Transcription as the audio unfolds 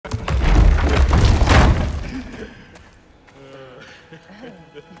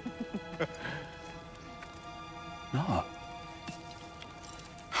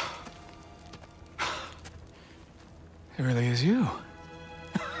was you.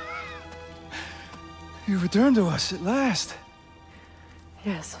 You returned to us at last.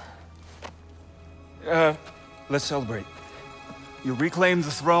 Yes. Let's celebrate. You reclaim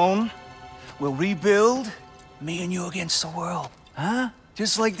the throne, we'll rebuild, me and you against the world. Huh?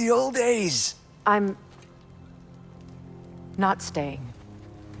 Just like the old days. I'm... not staying.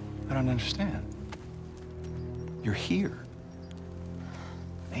 I don't understand. You're here.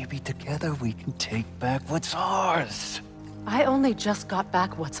 Maybe together we can take back what's ours. I only just got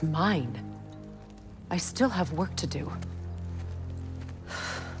back what's mine. I still have work to do.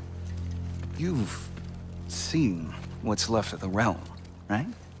 You've seen what's left of the realm, right?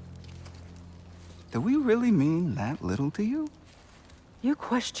 Do we really mean that little to you? You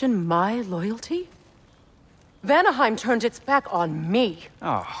question my loyalty? Vanaheim turned its back on me.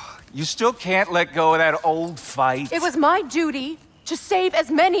 Oh, you still can't let go of that old fight. It was my duty to save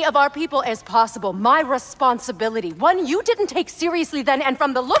as many of our people as possible. My responsibility. One you didn't take seriously then, and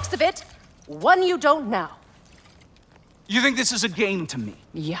from the looks of it, one you don't now. You think this is a game to me?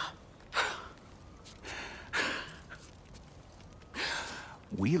 Yeah.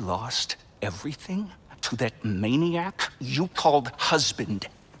 We lost everything to that maniac you called husband.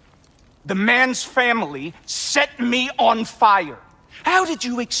 The man's family set me on fire. How did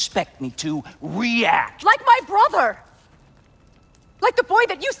you expect me to react? Like my brother! Like the boy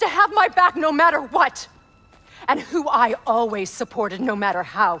that used to have my back no matter what! And who I always supported no matter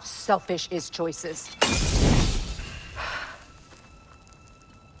how selfish his choices.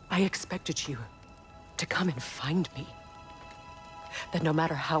 I expected you to come and find me. That no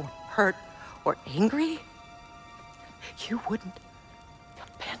matter how hurt or angry, you wouldn't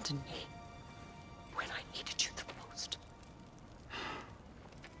abandon me when I needed you the most.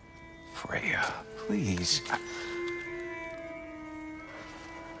 Freya, please.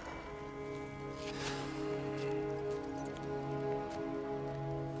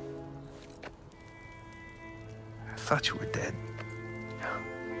 I thought you were dead.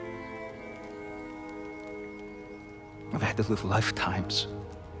 I've had to live lifetimes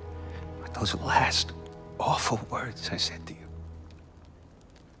with those last awful words I said to you.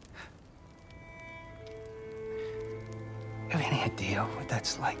 You have any idea what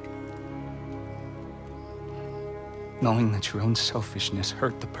that's like? Knowing that your own selfishness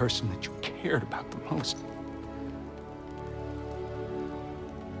hurt the person that you cared about the most.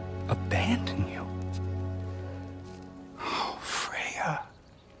 Abandon you. Oh, Freya.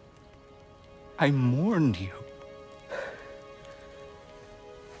 I mourned you.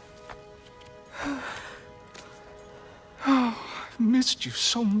 Oh, I've missed you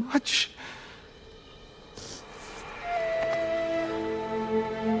so much.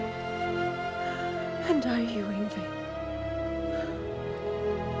 And I you, Yngvi.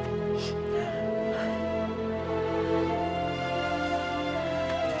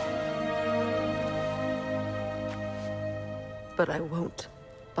 But I won't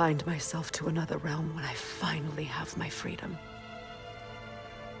bind myself to another realm when I finally have my freedom.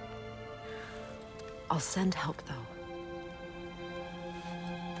 I'll send help, though.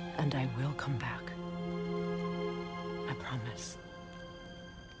 And I will come back. I promise.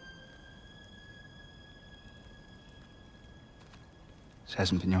 This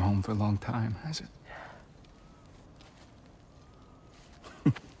hasn't been your home for a long time, has it?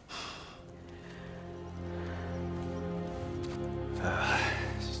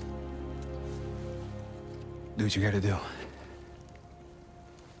 Do what you gotta do.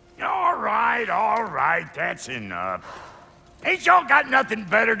 All right, that's enough. Ain't y'all got nothing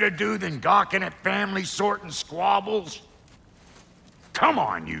better to do than gawking at family sorting squabbles? Come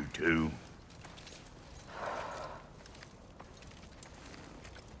on, you two.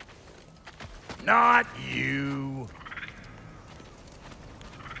 Not you.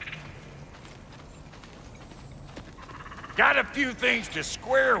 Got a few things to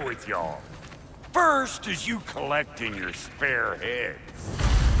square with y'all. First is you collecting your spare heads.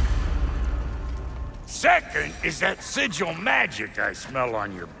 Second is that sigil magic I smell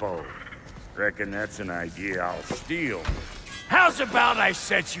on your bow. Reckon that's an idea I'll steal. How's about I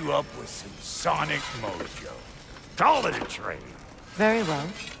set you up with some sonic mojo? Call it a trade. Very well.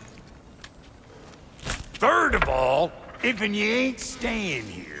 Third of all, if you ain't staying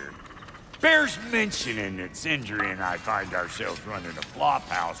here, bears mentioning that Sindri and I find ourselves running a flop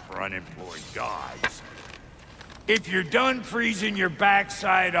house for unemployed guys. If you're done freezing your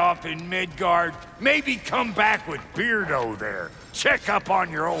backside off in Midgard, maybe come back with Beardo there. Check up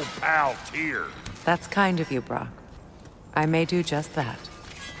on your old pal Tyr. That's kind of you, Brock. I may do just that.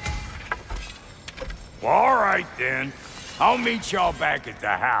 Well, all right then. I'll meet y'all back at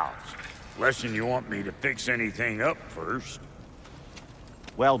the house. Unless you want me to fix anything up first.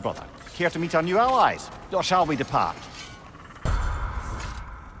 Well, brother, care to meet our new allies? Or shall we depart?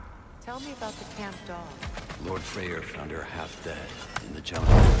 Tell me about the camp dog. Lord Freyr found her half dead in the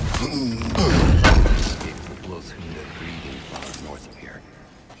jungle. Escaped the bloodthunde breeding farm north of here.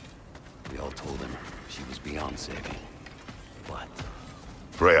 We all told him she was beyond saving. But...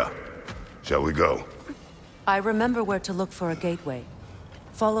 Freya, shall we go? I remember where to look for a gateway.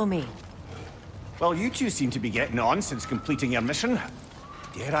 Follow me. Well, you two seem to be getting on since completing your mission.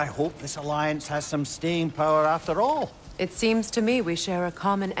 Dare I hope this alliance has some staying power after all? It seems to me we share a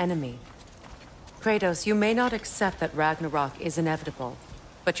common enemy. Kratos, you may not accept that Ragnarok is inevitable,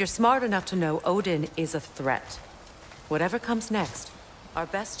 but you're smart enough to know Odin is a threat. Whatever comes next, our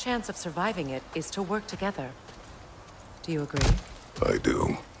best chance of surviving it is to work together. Do you agree? I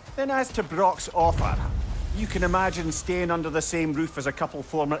do. Then as to Brock's offer, you can imagine staying under the same roof as a couple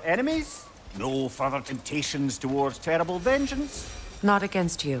former enemies? No further temptations towards terrible vengeance? Not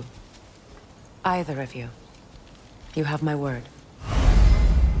against you. Either of you. You have my word.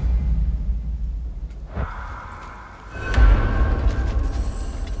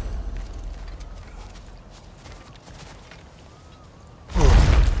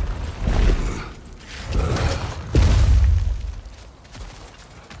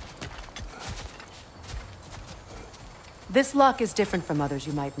 This lock is different from others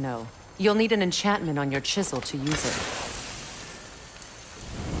you might know. You'll need an enchantment on your chisel to use it.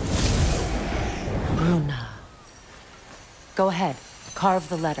 Bruna. Go ahead. Carve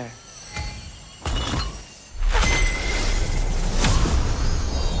the letter.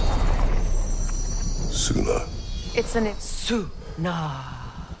 Suna. It's an Suna.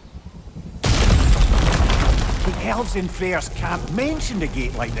 The elves in Freyr's camp mentioned a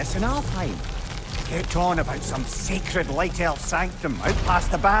gate like this in Alfheim. Kept on about some sacred light elf sanctum out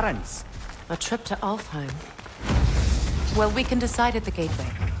past the Barrens. A trip to Alfheim. Well, we can decide at the gateway.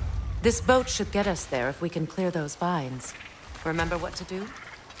 This boat should get us there if we can clear those vines. Remember what to do?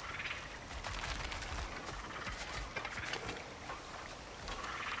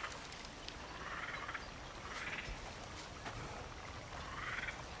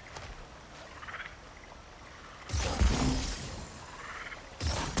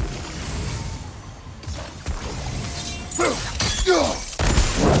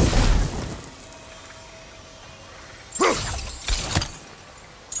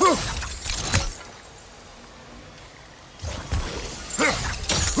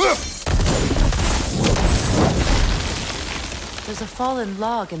 There's a fallen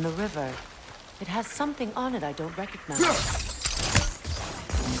log in the river. It has something on it I don't recognize.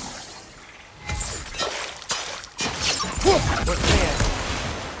 Look there.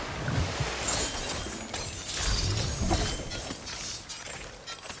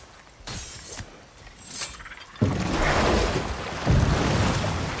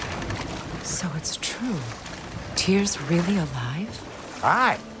 So it's true. Tyr's really alive?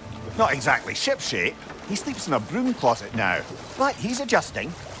 Aye. Not exactly shipshape. He sleeps in a broom closet now. But he's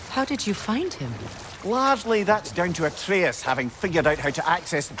adjusting. How did you find him? Largely, that's down to Atreus having figured out how to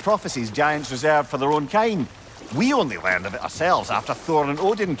access the prophecies giants reserved for their own kind. We only learned of it ourselves after Thor and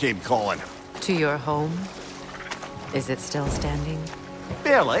Odin came calling. To your home? Is it still standing?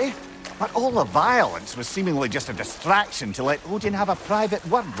 Barely. But all the violence was seemingly just a distraction to let Odin have a private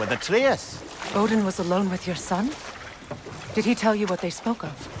word with Atreus. Odin was alone with your son? Did he tell you what they spoke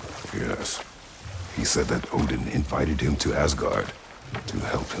of? Yes. He said that Odin invited him to Asgard to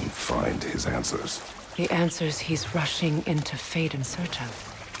help him find his answers. The answers he's rushing into fate in search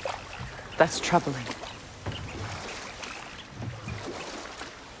of. That's troubling.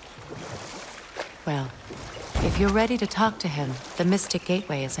 Well, if you're ready to talk to him, the Mystic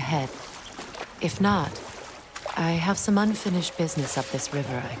Gateway is ahead. If not, I have some unfinished business up this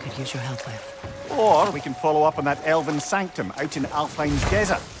river I could use your help with. Or we can follow up on that elven sanctum out in Alfheim's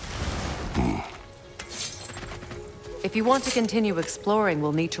desert. If you want to continue exploring,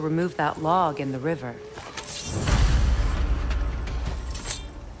 we'll need to remove that log in the river.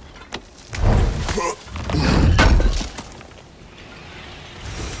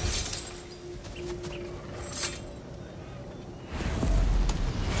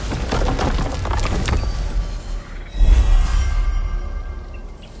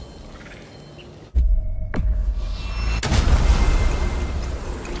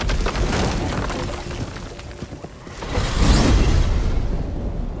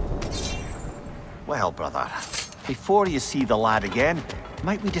 Well, brother, before you see the lad again,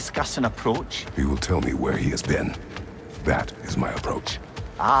 might we discuss an approach? He will tell me where he has been. That is my approach.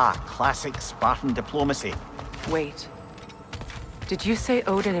 Ah, classic Spartan diplomacy. Wait. Did you say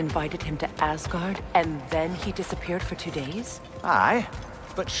Odin invited him to Asgard, and then he disappeared for 2 days? Aye.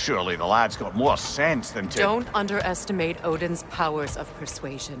 But surely the lad's got more sense than to... Don't underestimate Odin's powers of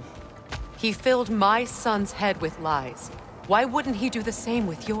persuasion. He filled my son's head with lies. Why wouldn't he do the same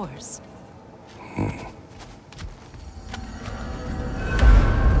with yours?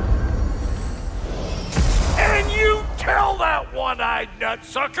 And you tell that one-eyed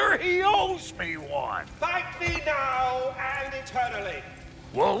nutsucker he owes me one. Thank thee now and eternally.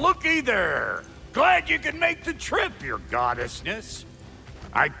 Well, looky there. Glad you could make the trip, your goddessness.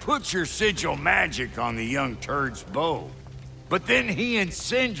 I put your sigil magic on the young turd's bow. But then he and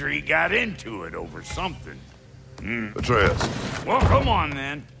Sindri got into it over something. Atreus. Well, come on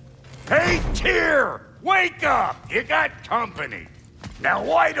then. Hey, Tyr! Wake up! You got company. Now,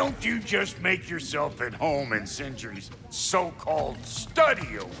 why don't you just make yourself at home in Sindri's so-called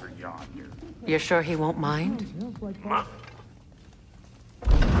study over yonder? You're sure he won't mind?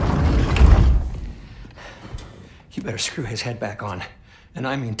 You better screw his head back on. And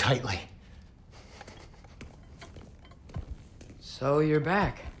I mean tightly. So you're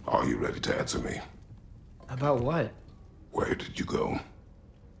back. Are you ready to answer me? About what? Where did you go?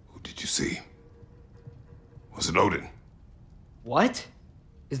 Who did you see? Was it Odin? What?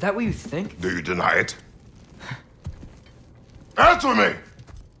 Is that what you think? Do you deny it? Answer me!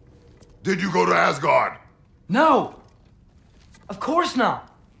 Did you go to Asgard? No! Of course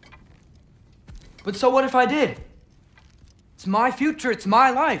not! But so what if I did? It's my future, it's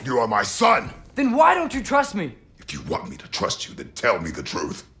my life. You are my son! Then why don't you trust me? If you want me to trust you, then tell me the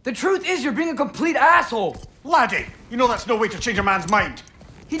truth. The truth is you're being a complete asshole! Laddie, you know that's no way to change a man's mind.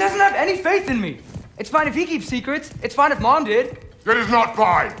 He doesn't have any faith in me. It's fine if he keeps secrets. It's fine if Mom did. It is not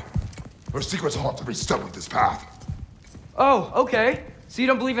fine! Her secrets ought to be stuck with this path. Oh, okay. So you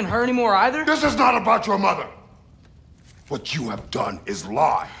don't believe in her anymore either? This is not about your mother! What you have done is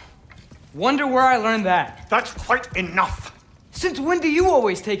lie. Wonder where I learned that. That's quite enough. Since when do you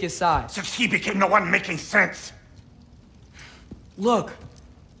always take his side? Since he became the one making sense. Look,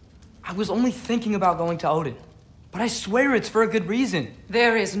 I was only thinking about going to Odin. But I swear it's for a good reason.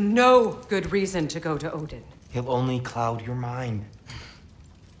 There is no good reason to go to Odin. He'll only cloud your mind.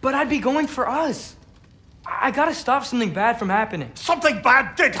 But I'd be going for us. I gotta stop something bad from happening. Something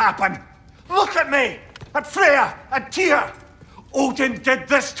bad did happen. Look at me, at Freya, at Tyr. Odin did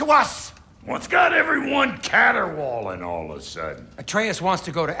this to us. What's got everyone caterwauling all of a sudden? Atreus wants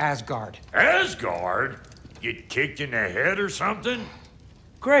to go to Asgard. Asgard? Get kicked in the head or something?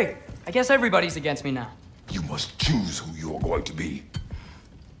 Great. I guess everybody's against me now. You must choose who you are going to be.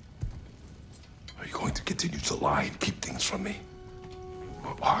 Are you going to continue to lie and keep things from me?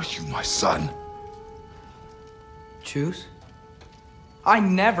 Or are you my son? Choose? I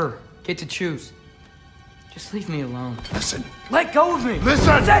never get to choose. Just leave me alone. Listen. Let go of me! Listen!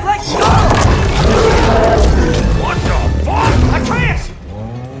 I said let go! What the fuck? Atreus!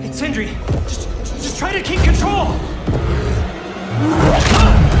 It's Sindri. Just try to keep control!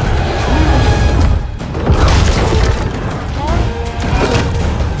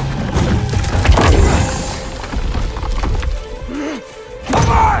 Come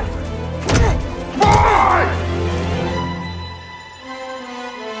on! Boy!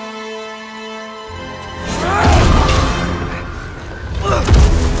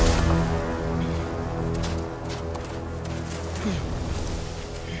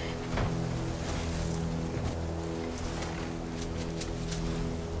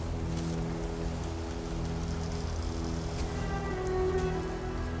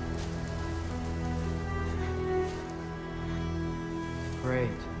 Great.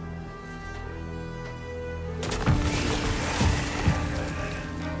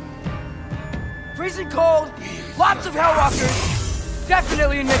 Freezing cold, lots of Hellwalkers,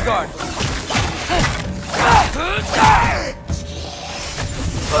 definitely in Midgard.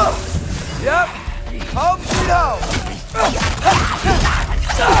 Yep, home sweet home.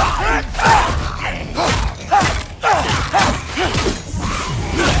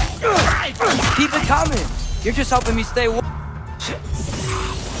 Keep it coming. You're just helping me stay warm.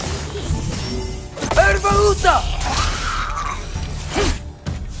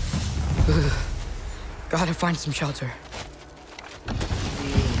 Gotta find some shelter.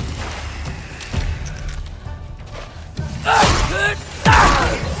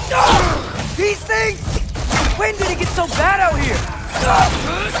 These things! When did it get so bad out here?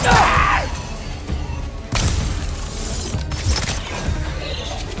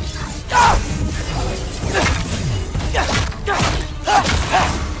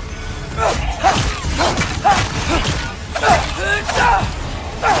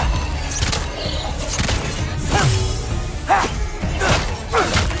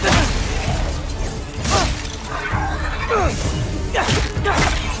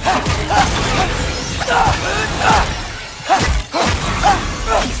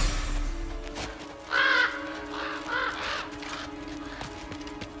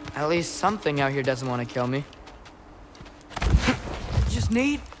 least something out here doesn't want to kill me. Just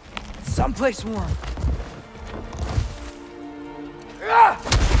need someplace warm.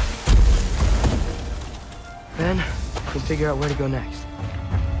 Then we can figure out where to go next.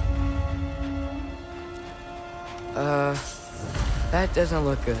 That doesn't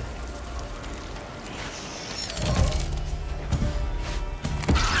look good.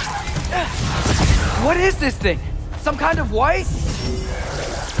 What is this thing? Some kind of white?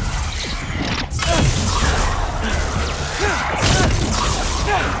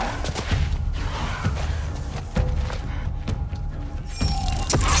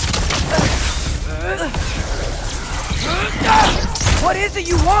 What is it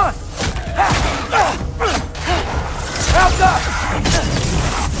you want? Help up!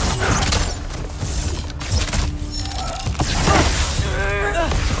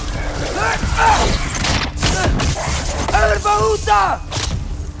 Baúta!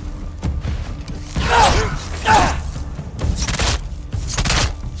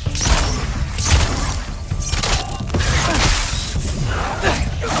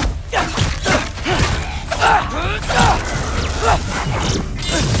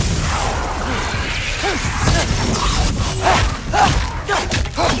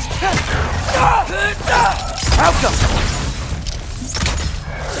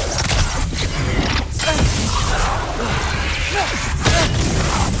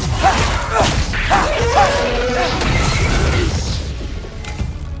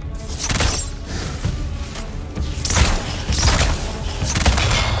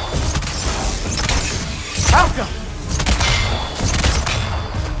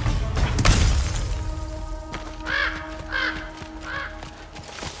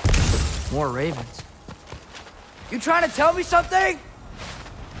 More ravens. You trying to tell me something?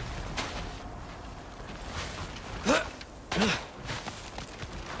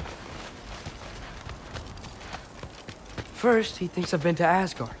 First, he thinks I've been to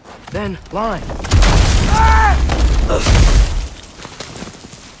Asgard. Then, lying.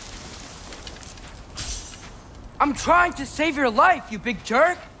 I'm trying to save your life, you big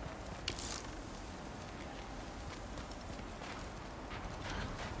jerk!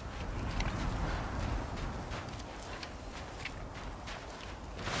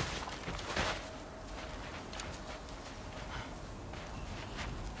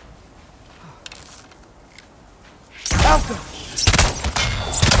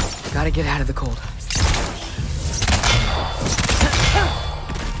 Gotta get out of the cold.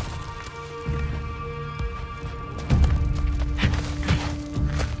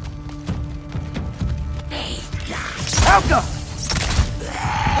 Alka!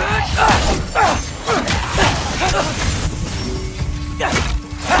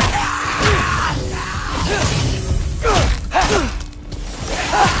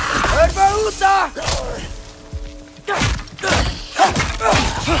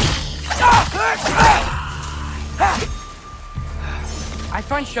 I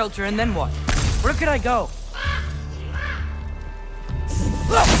find shelter, and then what? Where could I go?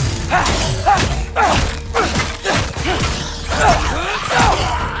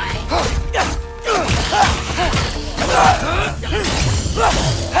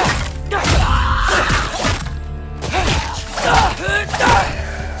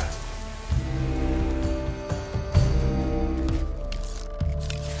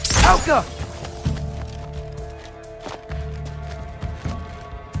 Alka!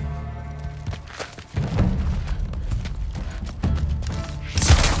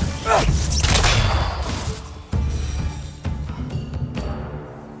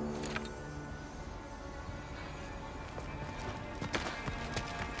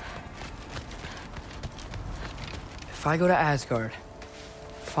 If I go to Asgard,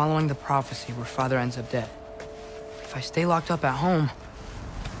 following the prophecy where Father ends up dead, if I stay locked up at home,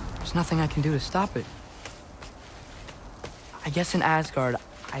 there's nothing I can do to stop it. I guess in Asgard,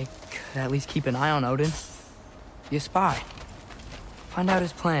 I could at least keep an eye on Odin. Be a spy. Find out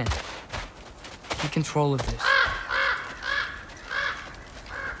his plan. Take control of this.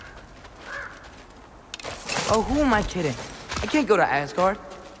 Oh, who am I kidding? I can't go to Asgard.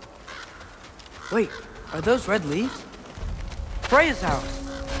 Wait, are those red leaves? Freya's house.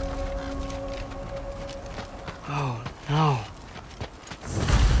 Oh, no.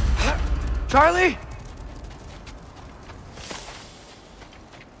 Charlie?